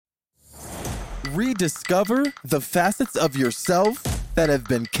Rediscover the facets of yourself that have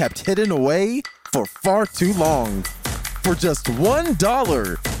been kept hidden away for far too long. For just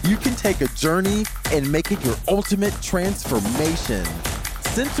 $1, you can take a journey and make it your ultimate transformation.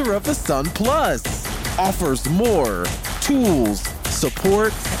 Center of the Sun Plus offers more tools,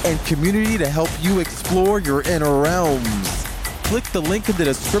 support, and community to help you explore your inner realms. Click the link in the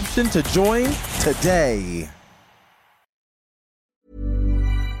description to join today.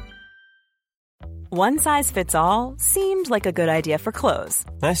 One size fits all seemed like a good idea for clothes.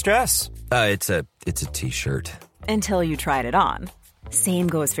 Nice dress. It's a t-shirt. Until you tried it on. Same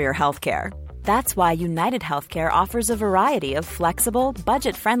goes for your healthcare. That's why United Healthcare offers a variety of flexible,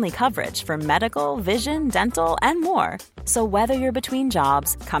 budget-friendly coverage for medical, vision, dental, and more. So whether you're between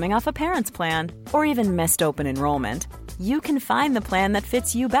jobs, coming off a parent's plan, or even missed open enrollment, you can find the plan that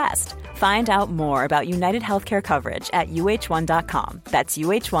fits you best. Find out more about United Healthcare coverage at uh1.com. That's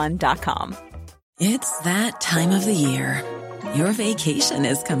uh1.com. It's that time of the year. Your vacation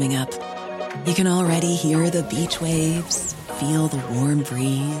is coming up. You can already hear the beach waves, feel the warm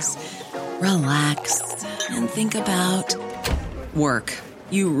breeze, relax, and think about work.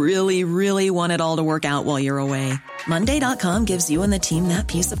 You really, really want it all to work out while you're away. Monday.com gives you and the team that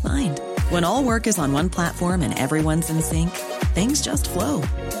peace of mind. When all work is on one platform and everyone's in sync, things just flow.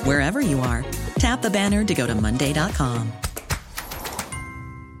 Wherever you are, tap the banner to go to Monday.com.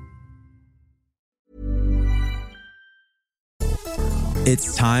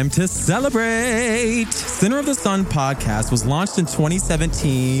 It's time to celebrate. Center of the Sun podcast was launched in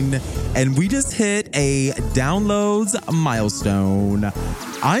 2017, and we just hit a downloads milestone.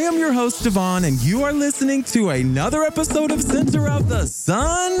 I am your host, Devon, and you are listening to another episode of Center of the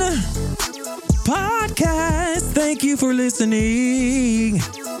Sun podcast. Thank you for listening.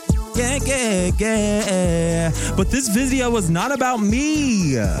 Yeah. But this video is not about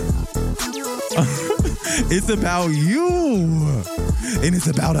me. It's about you. And it's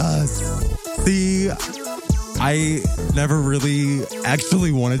about us. See, I never really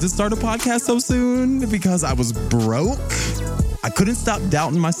actually wanted to start a podcast so soon because I was broke. I couldn't stop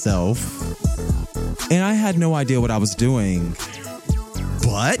doubting myself. And I had no idea what I was doing.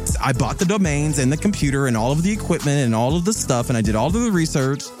 But I bought the domains and the computer and all of the equipment and all of the stuff. And I did all of the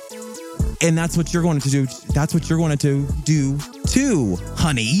research. And that's what you're going to do. That's what you're going to do too,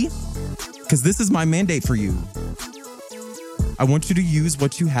 honey. Because this is my mandate for you. I want you to use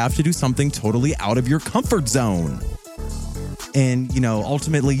what you have to do something totally out of your comfort zone. And,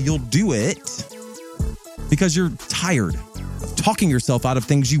 ultimately you'll do it because you're tired of talking yourself out of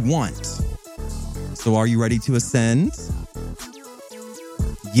things you want. So are you ready to ascend?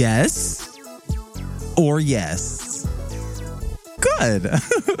 Yes or yes? Good.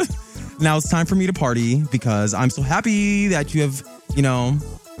 Now it's time for me to party because I'm so happy that you have,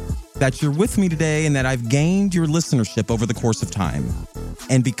 that you're with me today and that I've gained your listenership over the course of time.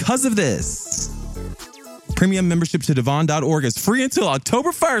 And because of this, premium membership to Devon.org is free until October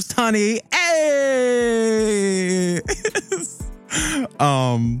 1st, honey. Hey!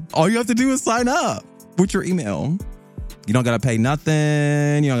 All you have to do is sign up with your email. You don't got to pay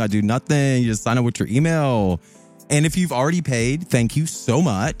nothing. You don't got to do nothing. You just sign up with your email. And if you've already paid, thank you so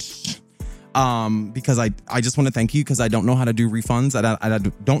much. Because I just want to thank you because I don't know how to do refunds. I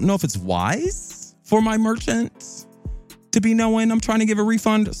don't know if it's wise for my merchant to be knowing I'm trying to give a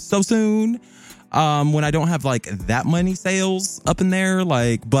refund so soon. When I don't have like that many sales up in there,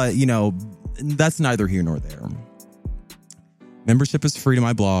 but that's neither here nor there. Membership is free to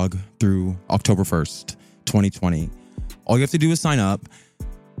my blog through October 1st, 2020. All you have to do is sign up.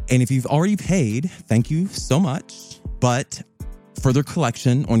 And if you've already paid, thank you so much. But further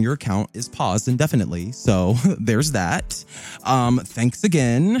collection on your account is paused indefinitely. So there's that. Thanks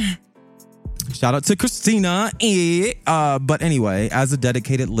again. Shout out to Christina. But anyway, as a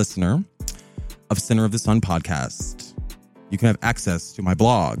dedicated listener of Center of the Sun podcast, you can have access to my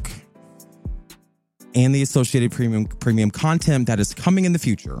blog and the associated premium content that is coming in the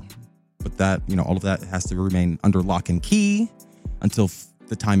future. But that, all of that has to remain under lock and key until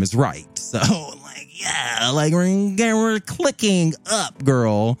the time is right. So we're clicking up,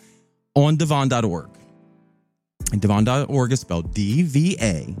 girl, on Devon.org. And Devon.org is spelled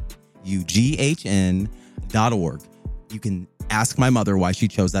DVAUGHN.org. You can ask my mother why she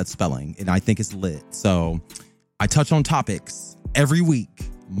chose that spelling, and I think it's lit. So I touch on topics every week,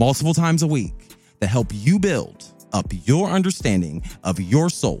 multiple times a week, that help you build up your understanding of your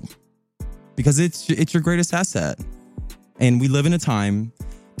soul, because it's your greatest asset. And we live in a time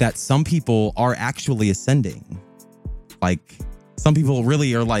that some people are actually ascending. Like, some people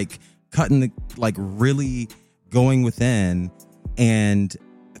really are cutting really going within and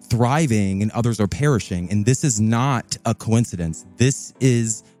thriving and others are perishing. And this is not a coincidence. This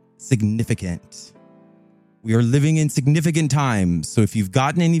is significant. We are living in significant times. So if you've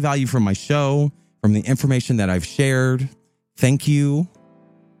gotten any value from my show, from the information that I've shared, thank you.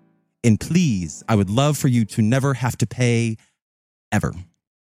 And please, I would love for you to never have to pay ever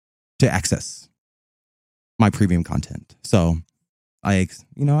to access my premium content. So I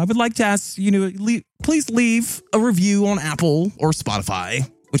would like to ask, please leave a review on Apple or Spotify,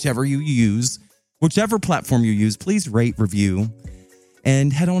 whichever you use, whichever platform you use. Please rate, review,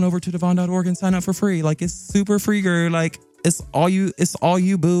 and head on over to Devon.org and sign up for free. Like, it's super free, girl. Like, it's all you,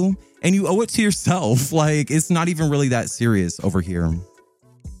 boo. And you owe it to yourself. Like, it's not even really that serious over here.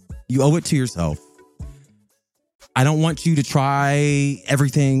 You owe it to yourself. I don't want you to try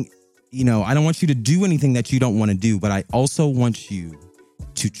everything. I don't want you to do anything that you don't want to do, but I also want you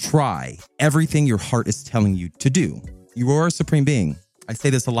to try everything your heart is telling you to do. You are a supreme being. I say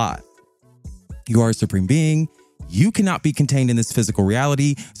this a lot. You are a supreme being. You cannot be contained in this physical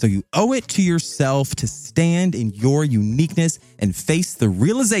reality, so you owe it to yourself to stand in your uniqueness and face the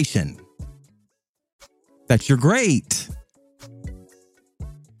realization that you're great.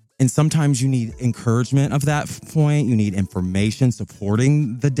 And sometimes you need encouragement of that point. You need information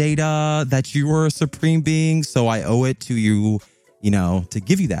supporting the data that you are a supreme being. So I owe it to you, to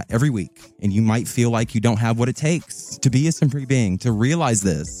give you that every week. And you might feel like you don't have what it takes to be a supreme being, to realize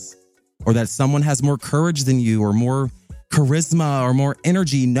this, or that someone has more courage than you or more charisma or more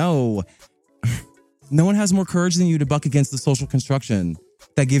energy. No one has more courage than you to buck against the social construction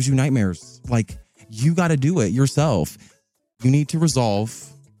that gives you nightmares. Like, you got to do it yourself. You need to resolve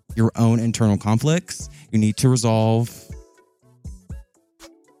your own internal conflicts. You need to resolve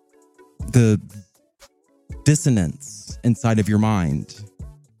the dissonance inside of your mind.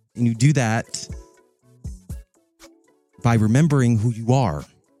 And you do that by remembering who you are.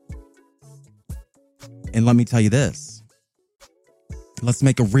 And let me tell you this. Let's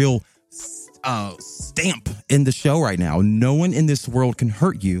make a real stamp in the show right now. No one in this world can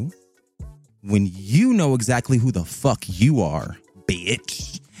hurt you when you know exactly who the fuck you are,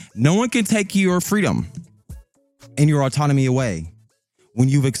 bitch. No one can take your freedom and your autonomy away when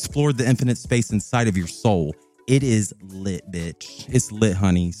you've explored the infinite space inside of your soul. It is lit, bitch. It's lit,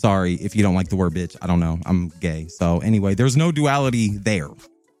 honey. Sorry if you don't like the word bitch. I don't know. I'm gay. So anyway, there's no duality there.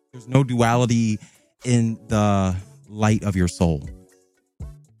 There's no duality in the light of your soul.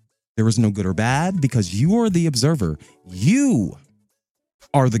 There is no good or bad because you are the observer. You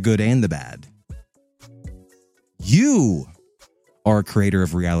are the good and the bad. You are a creator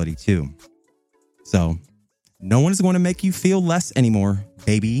of reality too. So no one is going to make you feel less anymore,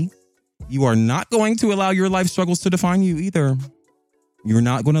 baby. You are not going to allow your life struggles to define you either. You're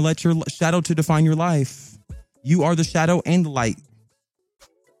not going to let your shadow to define your life. You are the shadow and the light.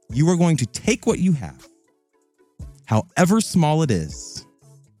 You are going to take what you have, however small it is,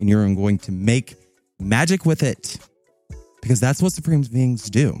 and you're going to make magic with it, because that's what supreme beings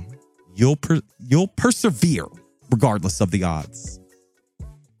do. You'll persevere regardless of the odds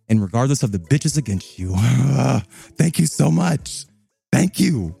and regardless of the bitches against you. Thank you so much. Thank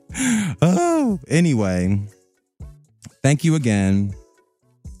you. Anyway, thank you again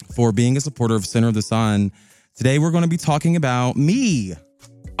for being a supporter of Center of the Sun. Today, we're going to be talking about me.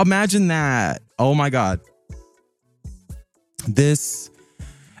 Imagine that. Oh my God. This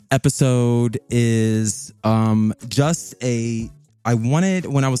episode is when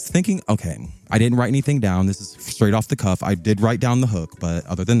I was thinking, okay, I didn't write anything down. This is straight off the cuff. I did write down the hook, but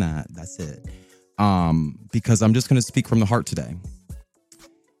other than that, that's it. Because I'm just going to speak from the heart today.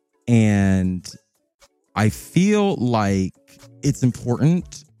 And I feel like it's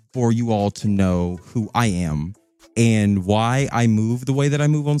important for you all to know who I am and why I move the way that I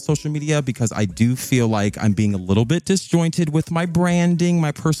move on social media, because I do feel like I'm being a little bit disjointed with my branding,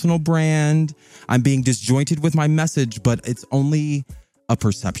 my personal brand. I'm being disjointed with my message, but it's only a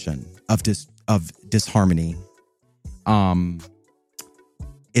perception of disharmony.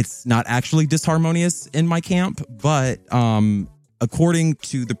 It's not actually disharmonious in my camp, but according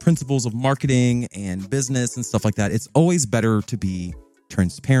to the principles of marketing and business and stuff like that, it's always better to be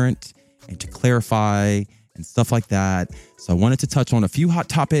transparent and to clarify and stuff like that. So I wanted to touch on a few hot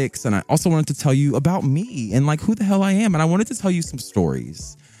topics, and I also wanted to tell you about me and like who the hell I am. And I wanted to tell you some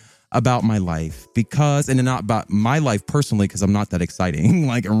stories about my life, and not about my life personally, because I'm not that exciting.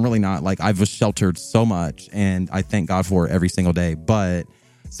 Like, I'm really not. Like, I've sheltered so much, and I thank God for it every single day. But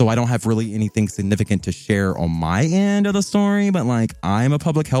so I don't have really anything significant to share on my end of the story. But like, I'm a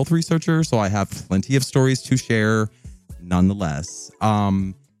public health researcher, so I have plenty of stories to share nonetheless.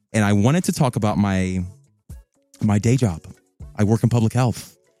 And I wanted to talk about my day job. I work in public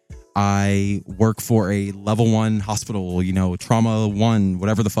health. I work for a level 1 hospital, trauma 1,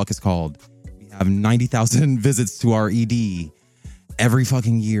 whatever the fuck it's called. We have 90,000 visits to our ED every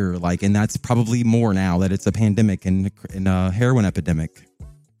fucking year. And that's probably more now that it's a pandemic and a heroin epidemic.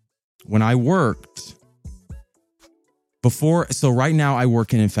 When I worked before, so right now I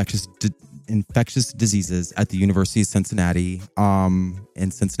work in infectious diseases at the University of Cincinnati,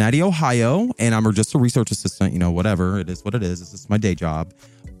 in Cincinnati, Ohio. And I'm just a research assistant, whatever. It is what it is. This is my day job.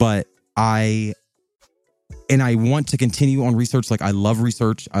 But I want to continue on research. I love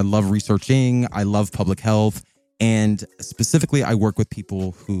research. I love researching. I love public health. And specifically, I work with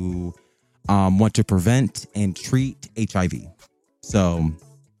people who want to prevent and treat HIV. So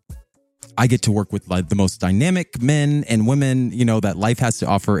I get to work with the most dynamic men and women, that life has to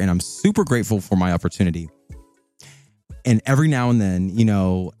offer. And I'm super grateful for my opportunity. And every now and then,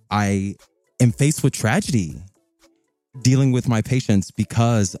 I am faced with tragedy dealing with my patients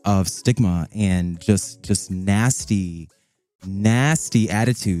because of stigma and just nasty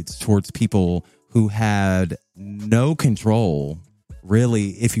attitudes towards people who had no control. Really,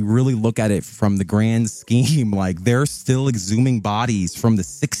 if you really look at it from the grand scheme, they're still exhuming bodies from the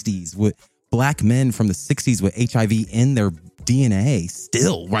 60s with black men from the 60s with HIV in their DNA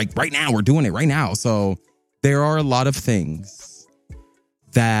still. Right now, we're doing it right now. So there are a lot of things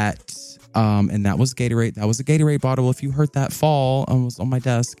that, and that was Gatorade. That was a Gatorade bottle. If you heard that fall, it was on my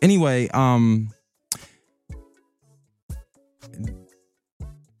desk. Anyway,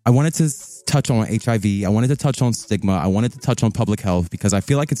 I wanted to touch on HIV. I wanted to touch on stigma. I wanted to touch on public health because I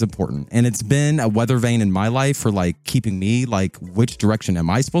feel like it's important. And it's been a weather vane in my life for keeping me which direction am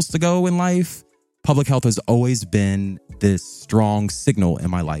I supposed to go in life? Public health has always been this strong signal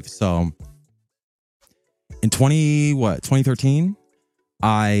in my life. So in 2013,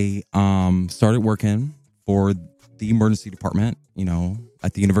 I started working for the emergency department,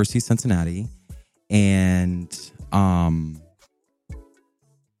 at the University of Cincinnati. And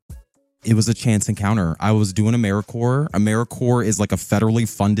it was a chance encounter. I was doing AmeriCorps. AmeriCorps is a federally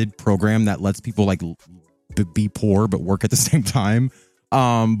funded program that lets people be poor but work at the same time.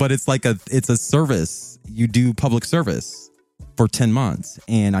 But it's it's a service. You do public service for 10 months.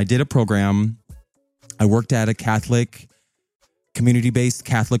 And I did a program. I worked at a Catholic, community-based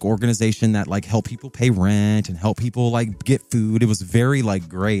Catholic organization that help people pay rent and help people get food. It was very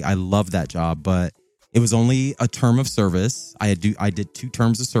great. I loved that job, but it was only a term of service. I did 2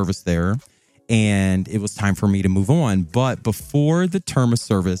 terms of service there, and it was time for me to move on. But before the term of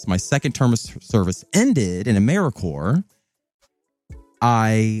service, my second term of service ended in AmeriCorps,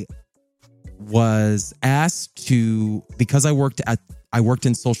 I was asked to, because I worked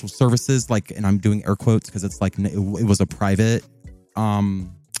in social services, and I'm doing air quotes because it's it was a private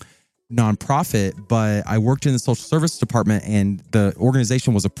nonprofit, but I worked in the social service department, and the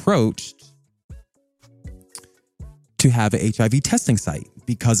organization was approached to have a HIV testing site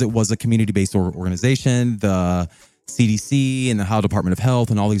because it was a community-based organization. The CDC and the Ohio Department of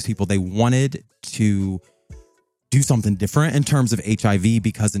Health and all these people, they wanted to do something different in terms of HIV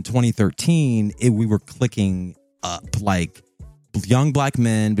because in 2013, we were clicking up young black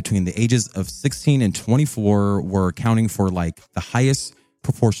men between the ages of 16 and 24 were accounting for the highest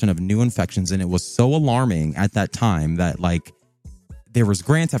proportion of new infections. And it was so alarming at that time that there was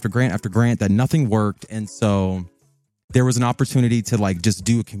grant after grant after grant that nothing worked. And so there was an opportunity to just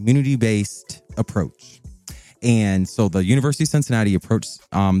do a community-based approach. And so the University of Cincinnati approached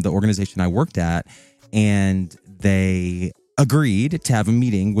the organization I worked at, and they agreed to have a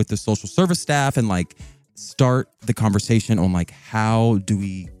meeting with the social service staff and start the conversation on how do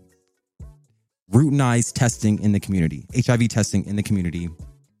we routinize testing in the community, HIV testing in the community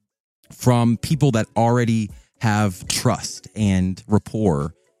from people that already have trust and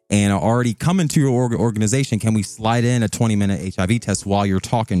rapport and are already coming to your organization. Can we slide in a 20-minute HIV test while you're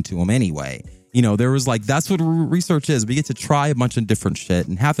talking to them anyway? There was that's what research is. We get to try a bunch of different shit,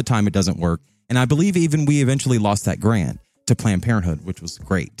 and half the time it doesn't work. And I believe we eventually lost that grant to Planned Parenthood, which was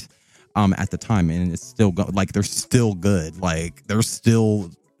great at the time. And it's still they're still good. They're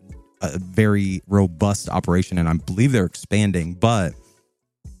still a very robust operation, and I believe they're expanding. But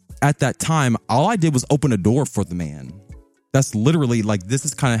at that time, all I did was open a door for the man. That's literally this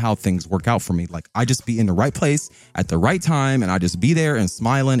is kind of how things work out for me. I just be in the right place at the right time, and I just be there and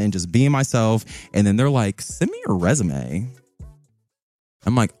smiling and just being myself. And then they're like, send me your resume.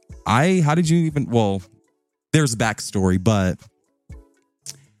 I'm like, how did you even, well, there's backstory, but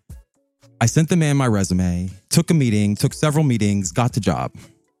I sent the man my resume, took several meetings, got the job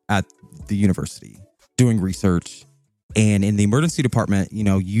at the university doing research. And in the emergency department,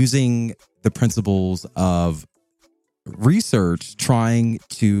 using the principles of research trying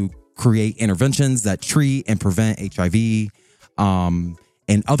to create interventions that treat and prevent HIV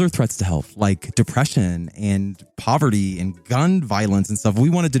and other threats to health like depression and poverty and gun violence and stuff. We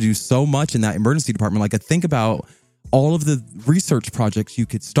wanted to do so much in that emergency department. Like, I think about all of the research projects you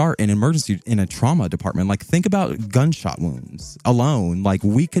could start in a trauma department. Like, think about gunshot wounds alone. Like,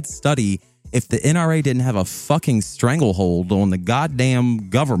 we could study, if the NRA didn't have a fucking stranglehold on the goddamn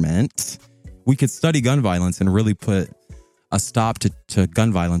government, we could study gun violence and really put a stop to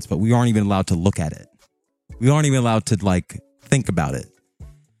gun violence, but we aren't even allowed to look at it. We aren't even allowed to like think about it,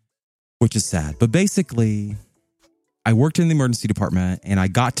 which is sad. But basically, I worked in the emergency department and I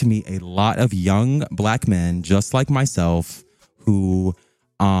got to meet a lot of young Black men just like myself who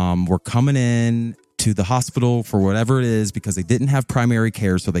were coming in to the hospital for whatever it is because they didn't have primary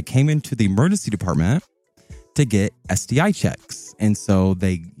care. So they came into the emergency department to get STI checks. And so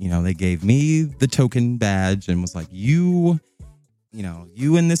they gave me the token badge and was like, you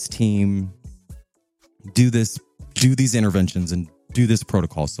and this team do these interventions and do this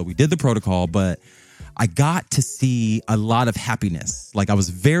protocol. So we did the protocol, but I got to see a lot of happiness. Like,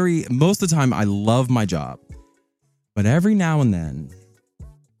 most of the time I love my job, but every now and then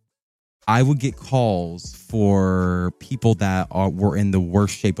I would get calls for people that were in the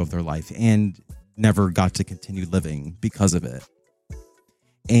worst shape of their life and never got to continue living because of it.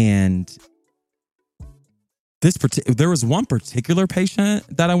 And there was one particular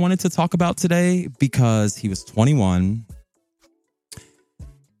patient that I wanted to talk about today because he was 21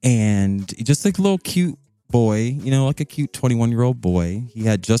 and just like a little cute boy, like a cute 21-year-old boy. He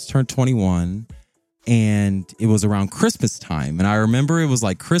had just turned 21 and it was around Christmas time. And I remember it was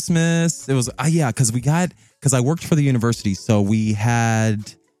like Christmas. It was, because I worked for the university. So we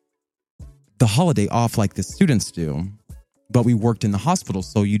had the holiday off like the students do, but we worked in the hospital.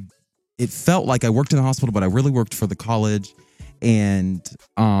 So it felt like I worked in the hospital, but I really worked for the college. And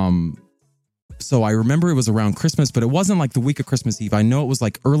so I remember it was around Christmas, but it wasn't like the week of Christmas Eve. I know it was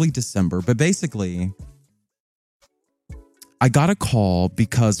like early December, but basically I got a call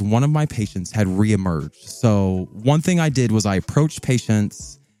because one of my patients had reemerged. So one thing I did was I approached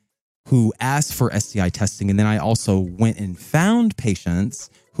patients who asked for STI testing. And then I also went and found patients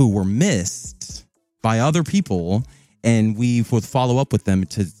who were missed by other people. And we would follow up with them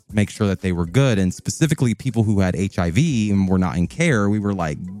to make sure that they were good. And specifically people who had HIV and were not in care, we were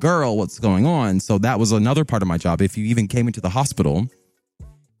like, girl, what's going on? So that was another part of my job. If you even came into the hospital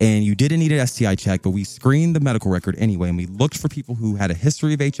and you didn't need an STI check, but we screened the medical record anyway, and we looked for people who had a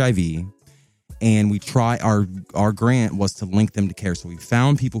history of HIV, and our grant was to link them to care. So we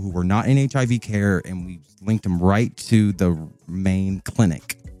found people who were not in HIV care, and we linked them right to the main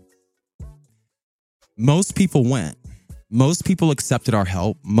clinic. Most people went. Most people accepted our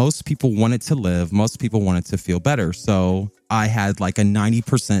help. Most people wanted to live. Most people wanted to feel better. So I had like a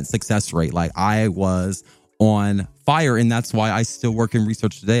 90% success rate. Like, I was on fire. And that's why I still work in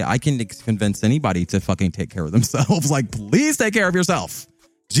research today. I can convince anybody to fucking take care of themselves. Like, please take care of yourself.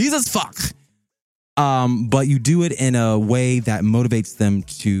 Jesus fuck. But you do it in a way that motivates them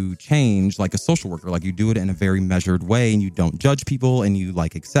to change, like a social worker. Like, you do it in a very measured way, and you don't judge people, and you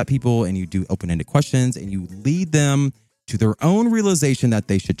like accept people, and you do open-ended questions, and you lead them to their own realization that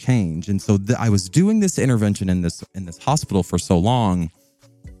they should change. And so I was doing this intervention in this hospital for so long,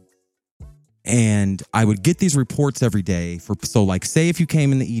 and I would get these reports every day so like, say if you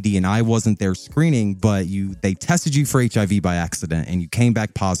came in the ED and I wasn't there screening, but they tested you for HIV by accident and you came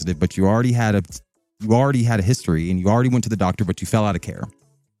back positive, but you already had a history and you already went to the doctor, but you fell out of care.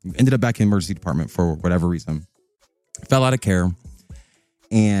 You ended up back in the emergency department for whatever reason. Fell out of care.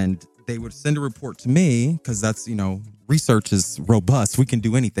 And they would send a report to me because that's, research is robust. We can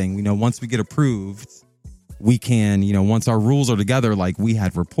do anything. Once we get approved, we can, once our rules are together, like we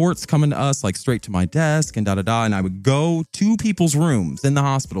had reports coming to us, like straight to my desk and da-da-da. And I would go to people's rooms in the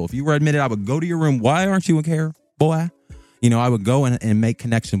hospital. If you were admitted, I would go to your room. Why aren't you in care, boy? I would go and make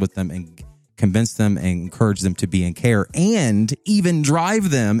connection with them and convince them and encourage them to be in care, and even drive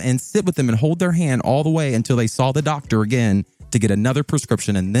them and sit with them and hold their hand all the way until they saw the doctor again to get another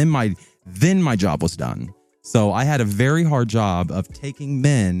prescription. And then my job was done. So I had a very hard job of taking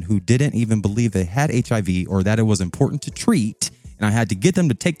men who didn't even believe they had HIV or that it was important to treat. And I had to get them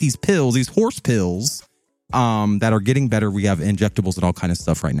to take these pills, these horse pills, that are getting better. We have injectables and all kind of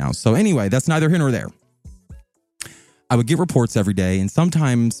stuff right now. So anyway, that's neither here nor there. I would get reports every day, and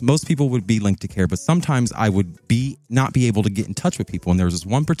sometimes most people would be linked to care, but sometimes I would not be able to get in touch with people. And there was this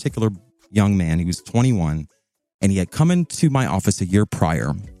one particular young man, he was 21, and he had come into my office a year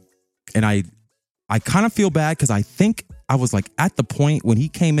prior. And I I kind of feel bad because I think I was like at the point when he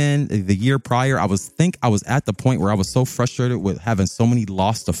came in the year prior, I was at the point where I was so frustrated with having so many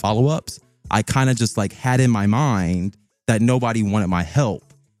lost to follow-ups. I kind of just like had in my mind that nobody wanted my help.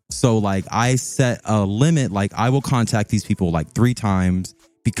 So like I set a limit, like I will contact these people like 3 times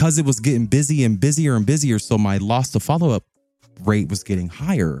because it was getting busy and busier and busier. So my lost to follow-up rate was getting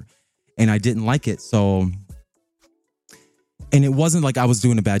higher and I didn't like it. So, and it wasn't like I was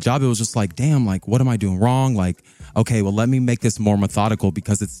doing a bad job. It was just like, damn, like, what am I doing wrong? Like, okay, well, let me make this more methodical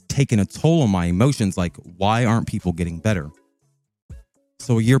because it's taking a toll on my emotions. Like, why aren't people getting better?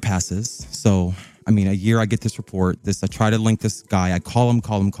 So a year passes. So, I mean, a year I get this report. I try to link this guy. I call him.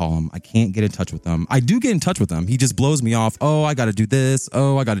 I can't get in touch with him. I do get in touch with him. He just blows me off. Oh, I got to do this.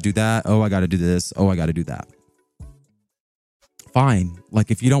 Oh, I got to do that. Oh, I got to do this. Oh, I got to do that. Fine.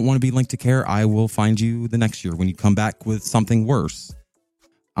 Like, if you don't want to be linked to care, I will find you the next year when you come back with something worse.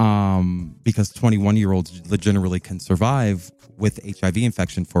 Because 21-year-olds generally can survive with HIV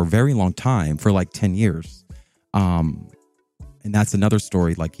infection for a very long time, for like 10 years. And that's another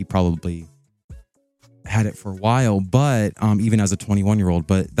story. Like, he probably had it for a while, but even as a 21-year-old,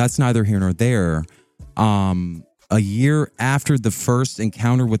 but that's neither here nor there. A year after the first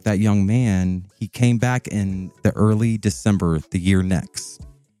encounter with that young man, he came back in the early December, the year next.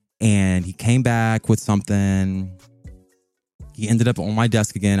 And he came back with something. He ended up on my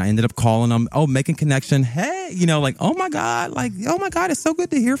desk again. I ended up calling him. Oh, making connection. Hey, like, oh my God, it's so good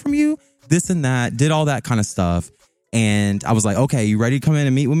to hear from you. This and that, did all that kind of stuff. And I was like, okay, you ready to come in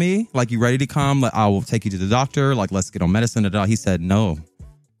and meet with me? Like, you ready to come? Like, I will take you to the doctor. Like, let's get on medicine. He said, no,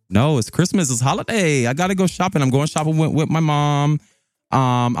 it's Christmas. It's holiday. I got to go shopping. I'm going shopping with my mom.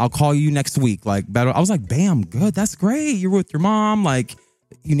 I'll call you next week. Like, better. I was like, bam, good. That's great. You're with your mom. Like,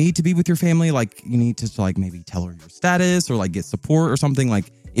 you need to be with your family. Like, you need to like maybe tell her your status or like get support or something. Like,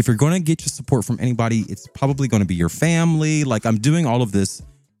 if you're going to get your support from anybody, it's probably going to be your family. Like, I'm doing all of this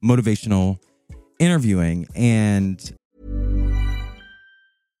motivational interviewing. And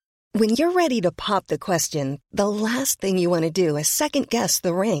when you're ready to pop the question, the last thing you want to do is second guess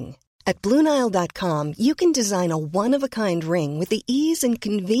the ring. At BlueNile.com, you can design a one-of-a-kind ring with the ease and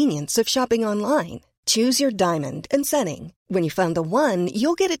convenience of shopping online. Choose your diamond and setting. When you find the one,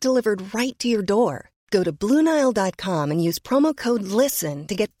 you'll get it delivered right to your door. Go to BlueNile.com and use promo code LISTEN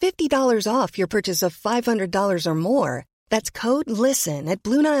to get $50 off your purchase of $500 or more. That's code LISTEN at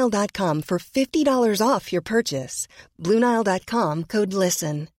BlueNile.com for $50 off your purchase. BlueNile.com, code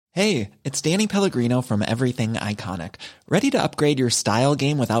LISTEN. Hey, it's Danny Pellegrino from Everything Iconic. Ready to upgrade your style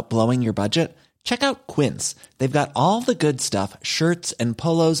game without blowing your budget? Check out Quince. They've got all the good stuff, shirts and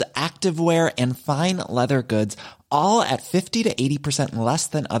polos, activewear, and fine leather goods, all at 50 to 80% less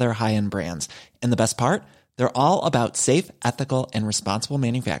than other high-end brands. And the best part? They're all about safe, ethical, and responsible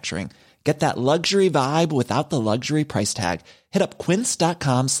manufacturing. Get that luxury vibe without the luxury price tag. Hit up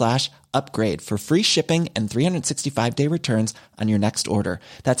quince.com/upgrade for free shipping and 365-day returns on your next order.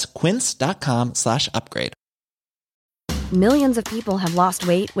 That's quince.com/upgrade. Millions of people have lost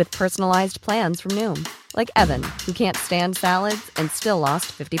weight with personalized plans from Noom. Like Evan, who can't stand salads and still lost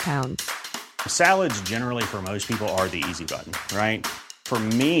 50 pounds. Salads generally for most people are the easy button, right? For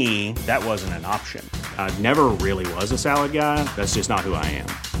me, that wasn't an option. I never really was a salad guy. That's just not who I am.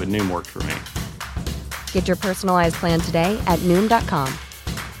 But Noom worked for me. Get your personalized plan today at Noom.com.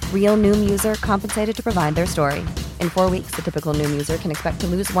 Real Noom user compensated to provide their story. In 4 weeks, the typical Noom user can expect to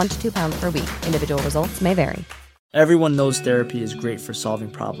lose 1 to 2 pounds per week. Individual results may vary. Everyone knows therapy is great for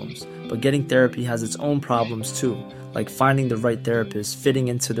solving problems, but getting therapy has its own problems too, like finding the right therapist, fitting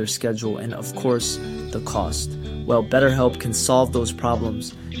into their schedule, and of course, the cost. Well, BetterHelp can solve those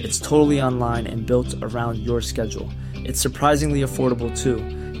problems. It's totally online and built around your schedule. It's surprisingly affordable too.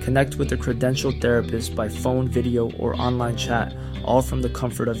 Connect with a credentialed therapist by phone, video, or online chat, all from the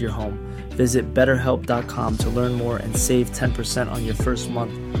comfort of your home. Visit BetterHelp.com to learn more and save 10% on your first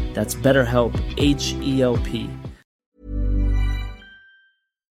month. That's BetterHelp, H-E-L-P.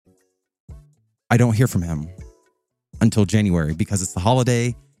 I don't hear from him until January because it's the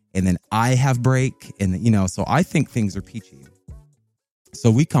holiday and then I have break and, so I think things are peachy.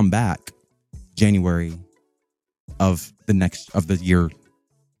 So we come back January of the year,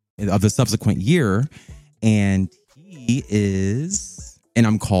 of the subsequent year, and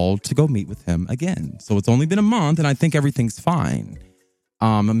I'm called to go meet with him again. So it's only been a month and I think everything's fine.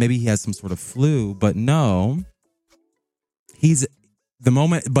 Maybe he has some sort of flu, but no,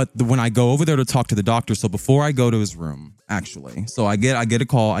 when I go over there to talk to the doctor, so before I go to his room, actually, so I get a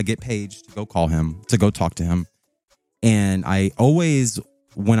call, I get paged to go call him, to go talk to him. And I always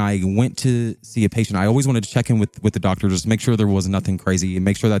when I went to see a patient, I always wanted to check in with the doctor, just make sure there was nothing crazy and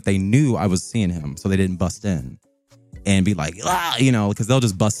make sure that they knew I was seeing him so they didn't bust in and be like, because they'll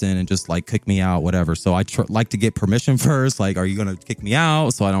just bust in and just like kick me out, whatever. So I like to get permission first. Like, are you going to kick me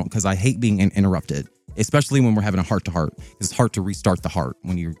out? So I don't, because I hate being interrupted, especially when we're having a heart to heart. It's hard to restart the heart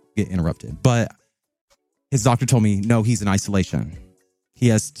when you get interrupted. But his doctor told me, no, he's in isolation. He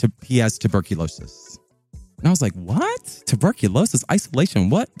has tuberculosis. And I was like, what? Tuberculosis? Isolation?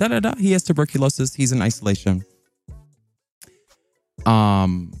 What? He has tuberculosis. He's in isolation.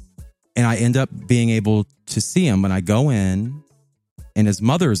 And I end up being able to see him when I go in and his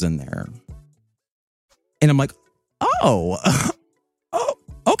mother's in there. And I'm like, oh,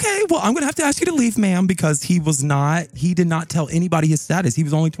 okay. Well, I'm going to have to ask you to leave, ma'am, because he did not tell anybody his status. He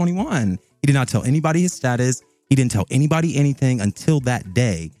was only 21. He did not tell anybody his status. He didn't tell anybody anything until that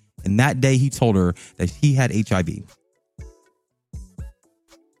day. And that day he told her that he had HIV.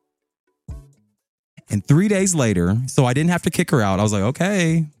 And 3 days later, so I didn't have to kick her out. I was like,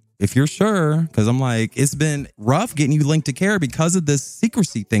 okay, if you're sure, because I'm like, it's been rough getting you linked to care because of this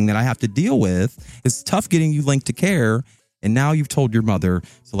secrecy thing that I have to deal with. It's tough getting you linked to care. And now you've told your mother.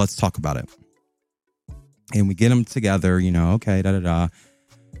 So let's talk about it. And we get them together, okay,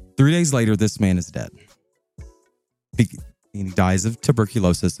 3 days later, this man is dead. And he dies of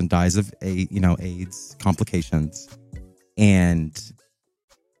tuberculosis and dies of AIDS complications. And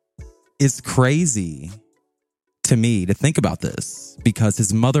it's crazy to me to think about this because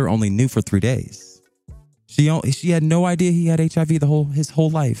his mother only knew for 3 days. She had no idea he had HIV his whole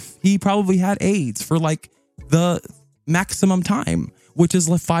life. He probably had AIDS for like the maximum time, which is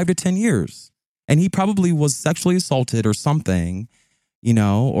like 5 to 10 years. And he probably was sexually assaulted or something,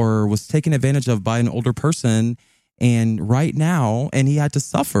 or was taken advantage of by an older person. And he had to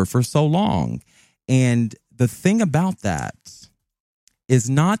suffer for so long. And the thing about that is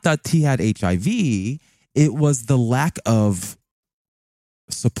not that he had HIV, it was the lack of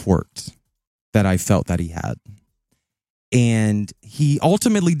support that I felt that he had. And he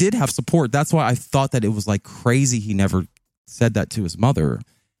ultimately did have support. That's why I thought that it was like crazy he never said that to his mother.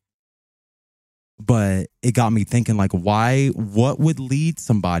 But it got me thinking, like, what would lead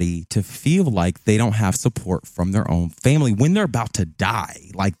somebody to feel like they don't have support from their own family when they're about to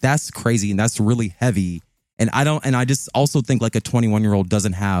die? Like, that's crazy and that's really heavy. And I just also think like a 21-year-old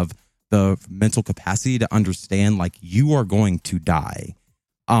doesn't have the mental capacity to understand, like, you are going to die.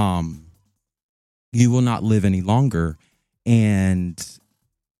 You will not live any longer. And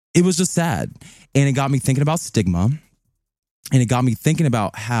it was just sad. And it got me thinking about stigma. And it got me thinking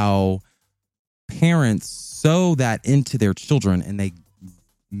about how parents sow that into their children and they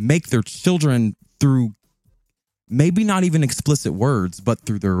make their children through maybe not even explicit words, but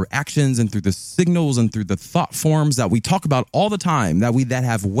through their actions and through the signals and through the thought forms that we talk about all the time, that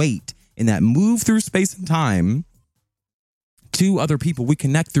have weight and that move through space and time to other people. We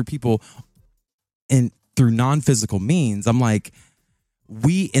connect through people and through non-physical means. I'm like,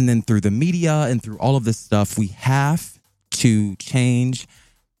 and then through the media and through all of this stuff, we have to change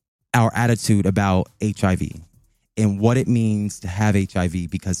our attitude about HIV and what it means to have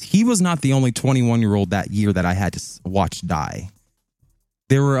HIV, because he was not the only 21-year-old that year that I had to watch die.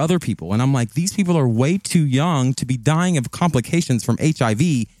 There were other people. And I'm like, these people are way too young to be dying of complications from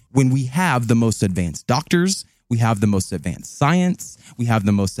HIV when we have the most advanced doctors. We have the most advanced science. We have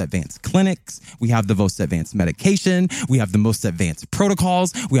the most advanced clinics. We have the most advanced medication. We have the most advanced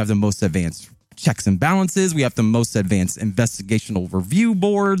protocols. We have the most advanced checks and balances. We have the most advanced investigational review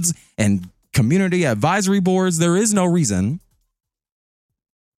boards and community advisory boards. There is no reason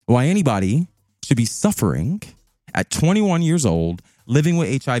why anybody should be suffering at 21 years old, living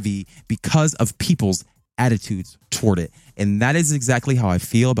with HIV because of people's attitudes toward it. And that is exactly how I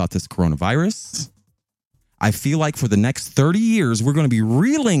feel about this coronavirus. I feel like for the next 30 years, we're going to be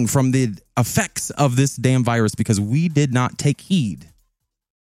reeling from the effects of this damn virus because we did not take heed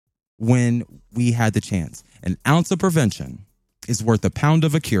when we had the chance. An ounce of prevention is worth a pound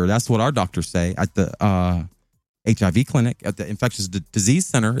of a cure. That's what our doctors say at the HIV clinic, at the infectious disease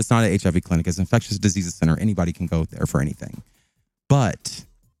center. It's not an HIV clinic. It's an infectious diseases center. Anybody can go there for anything, but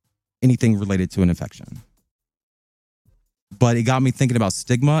anything related to an infection. But it got me thinking about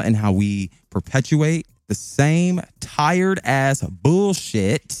stigma and how we perpetuate the same tired ass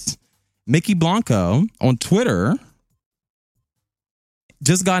bullshit. Mickey Blanco on Twitter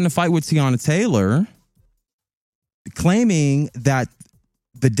just got in a fight with Tiana Taylor, claiming that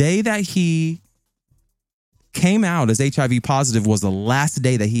the day that he came out as HIV positive was the last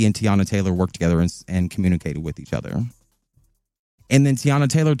day that he and Tiana Taylor worked together and communicated with each other. And then Tiana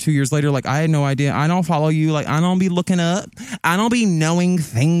Taylor 2 years later, like, I had no idea. I don't follow you. Like, I don't be looking up. I don't be knowing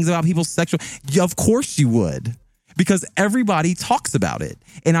things about people's sexual. Of course you would, because everybody talks about it.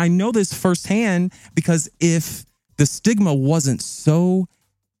 And I know this firsthand, because if the stigma wasn't so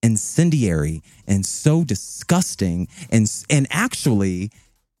incendiary and so disgusting and actually,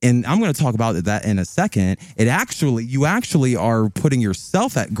 and I'm going to talk about that in a second, you actually are putting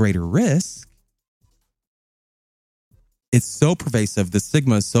yourself at greater risk. It's so pervasive. The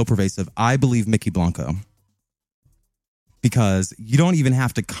stigma is so pervasive. I believe Mickey Blanco, because you don't even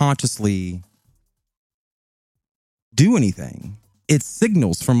have to consciously do anything. It's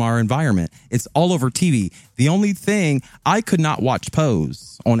signals from our environment. It's all over TV. The only thing, I could not watch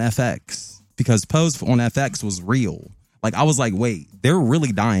Pose on FX because Pose on FX was real. Like, I was like, wait, they're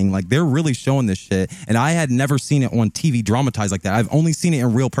really dying. Like, they're really showing this shit. And I had never seen it on TV dramatized like that. I've only seen it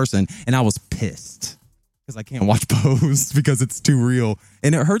in real person. And I was pissed because I can't watch Pose because it's too real.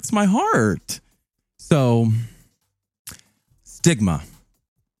 And it hurts my heart. So, stigma.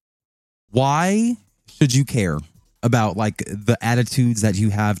 Why should you care about, like, the attitudes that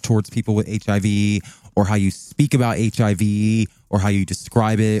you have towards people with HIV, or how you speak about HIV, or how you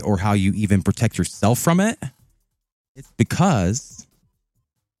describe it, or how you even protect yourself from it? It's because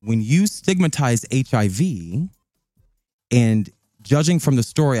when you stigmatize HIV, and judging from the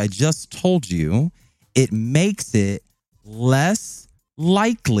story I just told you, it makes it less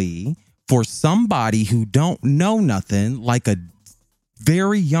likely for somebody who don't know nothing, like a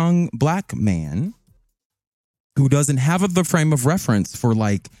very young black man who doesn't have the frame of reference for,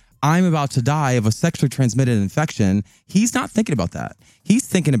 like, I'm about to die of a sexually transmitted infection. He's not thinking about that. He's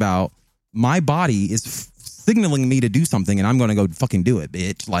thinking about, my body is signaling me to do something and I'm going to go fucking do it,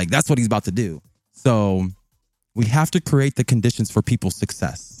 bitch. Like, that's what he's about to do. So we have to create the conditions for people's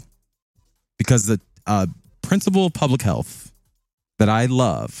success, because the principle of public health that I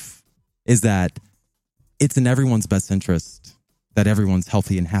love is that it's in everyone's best interest that everyone's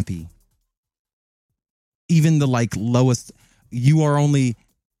healthy and happy. Even the, like, lowest, you are only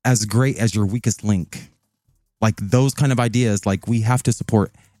as great as your weakest link. Like, those kind of ideas, like, we have to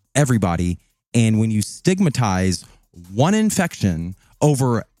support everybody. And when you stigmatize one infection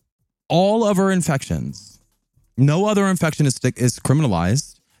over all other infections, no other infection is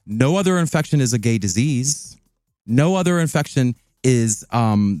criminalized. No other infection is a gay disease. No other infection is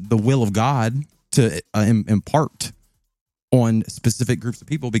the will of God to impart on specific groups of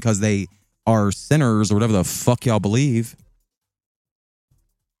people because they are sinners or whatever the fuck y'all believe.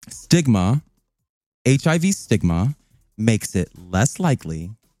 Stigma, HIV stigma, makes it less likely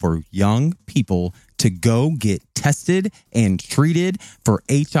for young people to go get tested and treated for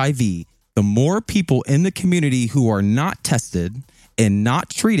HIV. The more people in the community who are not tested and not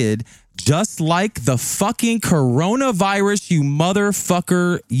treated, just like the fucking coronavirus, you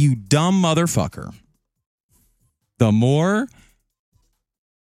motherfucker, you dumb motherfucker, the more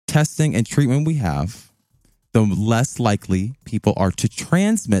testing and treatment we have, the less likely people are to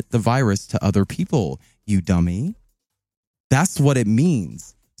transmit the virus to other people, you dummy. That's what it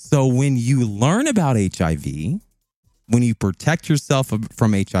means. So when you learn about HIV, when you protect yourself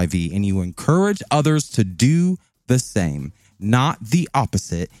from HIV and you encourage others to do the same, not the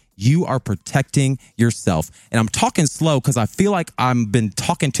opposite, you are protecting yourself. And I'm talking slow because I feel like I've been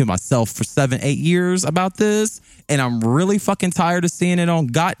talking to myself for 7-8 years about this. And I'm really fucking tired of seeing it on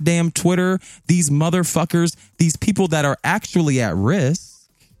goddamn Twitter. These motherfuckers, these people that are actually at risk,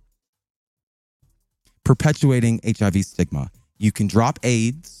 perpetuating HIV stigma. You can drop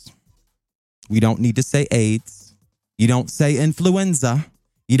AIDS. We don't need to say AIDS. You don't say influenza.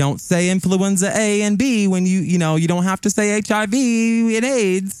 You don't say influenza A and B when you don't have to say HIV and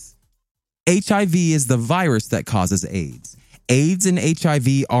AIDS. HIV is the virus that causes AIDS. AIDS and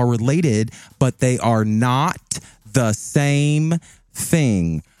HIV are related, but they are not the same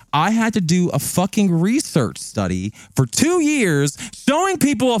thing. I had to do a fucking research study for 2 years showing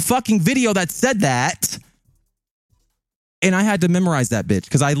people a fucking video that said that. And I had to memorize that bitch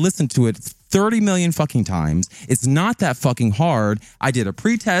because I listened to it 30 million fucking times. It's not that fucking hard. I did a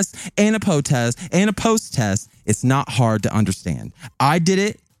pre-test and a post-test and a post-test. It's not hard to understand. I did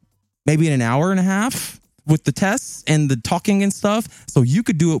it maybe in an hour and a half with the tests and the talking and stuff. So you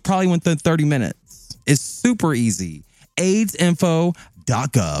could do it probably within 30 minutes. It's super easy.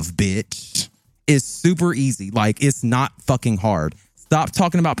 AIDSinfo.gov, bitch. It's super easy. Like, it's not fucking hard. Stop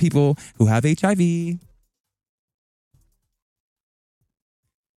talking about people who have HIV.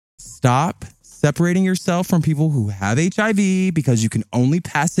 Stop separating yourself from people who have HIV because you can only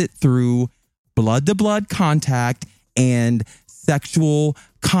pass it through blood-to-blood contact and sexual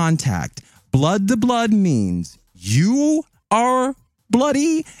contact. Blood-to-blood means you are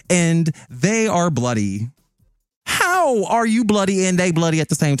bloody and they are bloody. How are you bloody and they bloody at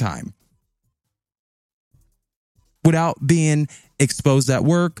the same time? Without being exposed at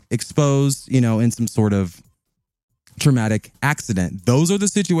work, exposed, in some sort of traumatic accident. Those are the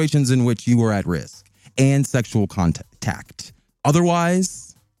situations in which you are at risk, and sexual contact.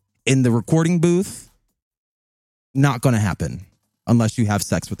 Otherwise, in the recording booth, not going to happen unless you have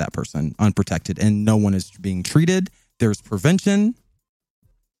sex with that person unprotected and no one is being treated. There's prevention.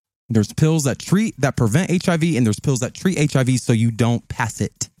 There's pills that prevent HIV, and there's pills that treat HIV so you don't pass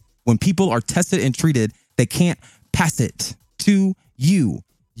it. When people are tested and treated, they can't pass it to you.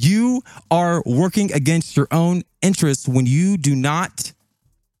 You are working against your own interests when you do not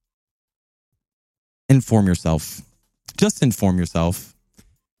inform yourself. Just inform yourself.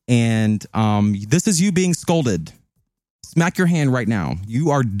 And this is you being scolded. Smack your hand right now.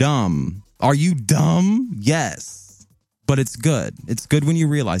 You are dumb. Are you dumb? Yes. But it's good. It's good when you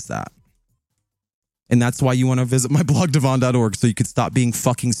realize that. And that's why you want to visit my blog, Devon.org, so you can stop being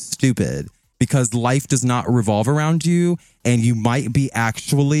fucking stupid. Because life does not revolve around you, and you might be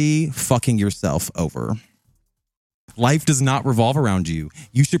actually fucking yourself over. Life does not revolve around you.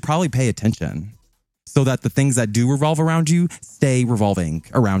 You should probably pay attention so that the things that do revolve around you stay revolving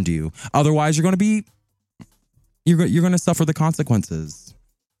around you. Otherwise, you're going to suffer the consequences.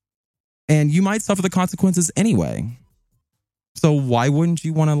 And you might suffer the consequences anyway. So why wouldn't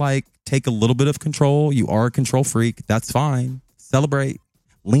you want to take a little bit of control? You are a control freak. That's fine. Celebrate.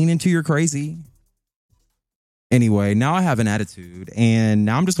 Lean into your crazy. Anyway, now I have an attitude and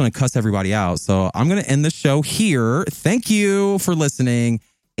now I'm just going to cuss everybody out. So I'm going to end the show here. Thank you for listening.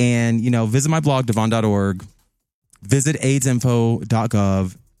 And, visit my blog, Devon.org. Visit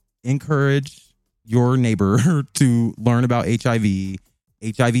AIDSinfo.gov. Encourage your neighbor to learn about HIV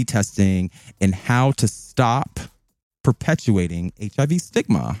testing, and how to stop perpetuating HIV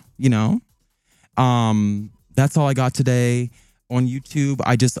stigma. That's all I got today. On YouTube,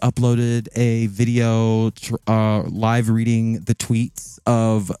 I just uploaded a video live reading the tweets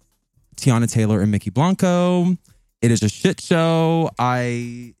of Tiana Taylor and Mickey Blanco. It is a shit show.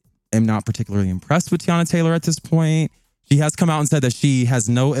 I am not particularly impressed with Tiana Taylor at this point. She has come out and said that she has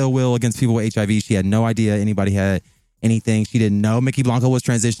no ill will against people with HIV. She had no idea anybody had anything. She didn't know Mickey Blanco was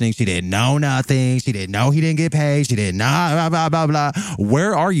transitioning. She didn't know nothing. She didn't know he didn't get paid. She didn't know blah, blah, blah, blah.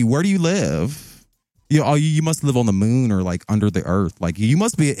 Where are you? Where do you live? You must live on the moon or under the earth. You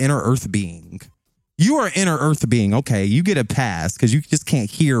must be an inner earth being. You are an inner earth being. Okay, you get a pass because you just can't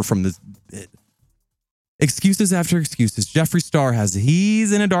hear from this. Excuses after excuses. Jeffree Star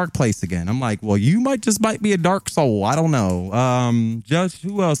he's in a dark place again. I'm like, well, you might be a dark soul. I don't know. Just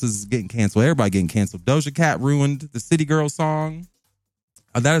who else is getting canceled? Everybody getting canceled. Doja Cat ruined the City Girl song.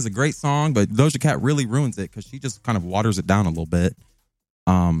 That is a great song, but Doja Cat really ruins it because she just kind of waters it down a little bit.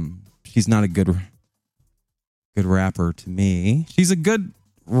 She's not a good rapper to me. She's a good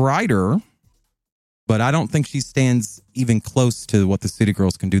writer, but I don't think she stands even close to what the City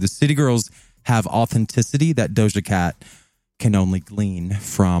Girls can do. The City Girls have authenticity that Doja Cat can only glean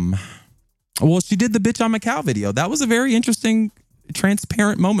from. Well, she did the Bitch I'm a Cow video. That was a very interesting,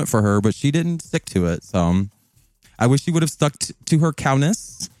 transparent moment for her, but she didn't stick to it. So I wish she would have stuck to her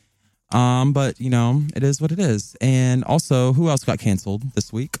cowness. But it is what it is. And also, who else got canceled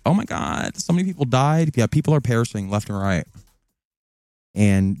this week? Oh my God, so many people died. Yeah, people are perishing left and right.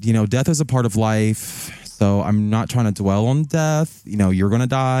 And, death is a part of life. So I'm not trying to dwell on death. You're going to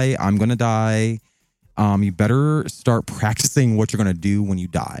die. I'm going to die. You better start practicing what you're going to do when you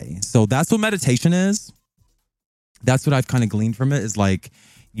die. So that's what meditation is. That's what I've kind of gleaned from it is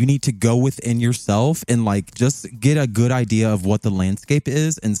you need to go within yourself and just get a good idea of what the landscape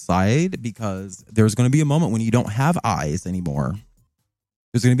is inside, because there's going to be a moment when you don't have eyes anymore.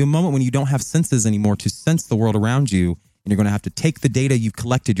 There's going to be a moment when you don't have senses anymore to sense the world around you. And you're going to have to take the data you've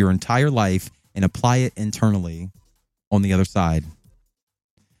collected your entire life and apply it internally on the other side.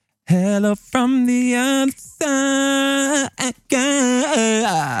 Hello from the other side.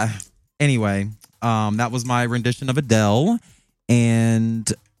 Anyway, that was my rendition of Adele.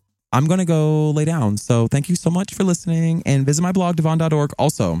 And I'm going to go lay down. So thank you so much for listening, and visit my blog, Devon.org.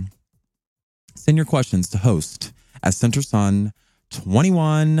 Also, send your questions to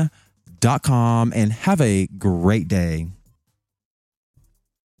host@centersun21.com, and have a great day.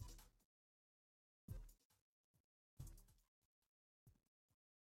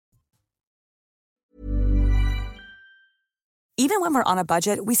 Even when we're on a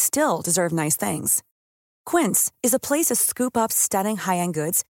budget, we still deserve nice things. Quince is a place to scoop up stunning high-end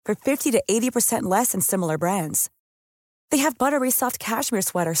goods for 50 to 80% less than similar brands. They have buttery soft cashmere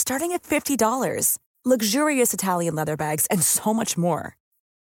sweaters starting at $50, luxurious Italian leather bags, and so much more.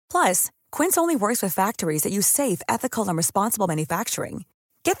 Plus, Quince only works with factories that use safe, ethical, and responsible manufacturing.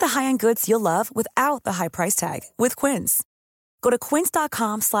 Get the high-end goods you'll love without the high price tag with Quince. Go to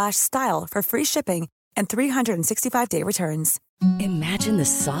quince.com/style for free shipping and 365-day returns. Imagine the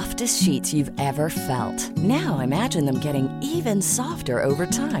softest sheets you've ever felt. Now imagine them getting even softer over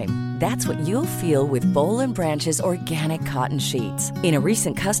time. That's what you'll feel with Boll & Branch's organic cotton sheets. In a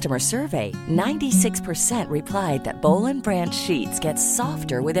recent customer survey, 96% replied that Boll & Branch sheets get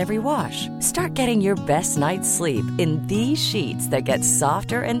softer with every wash. Start getting your best night's sleep in these sheets that get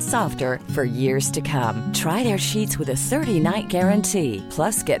softer and softer for years to come. Try their sheets with a 30-night guarantee.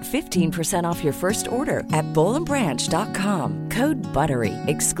 Plus, get 15% off your first order at bollandbranch.com. Code BUTTERY.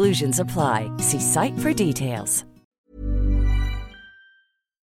 Exclusions apply. See site for details.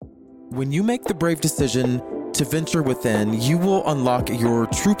 When you make the brave decision to venture within, you will unlock your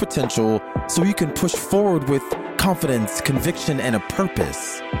true potential so you can push forward with confidence, conviction, and a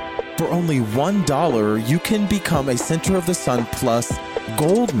purpose. For only $1, you can become a Center of the Sun Plus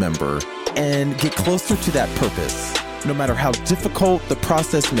Gold member and get closer to that purpose. No matter how difficult the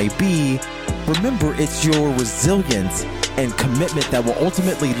process may be, remember it's your resilience and commitment that will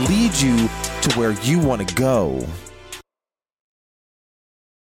ultimately lead you to where you want to go.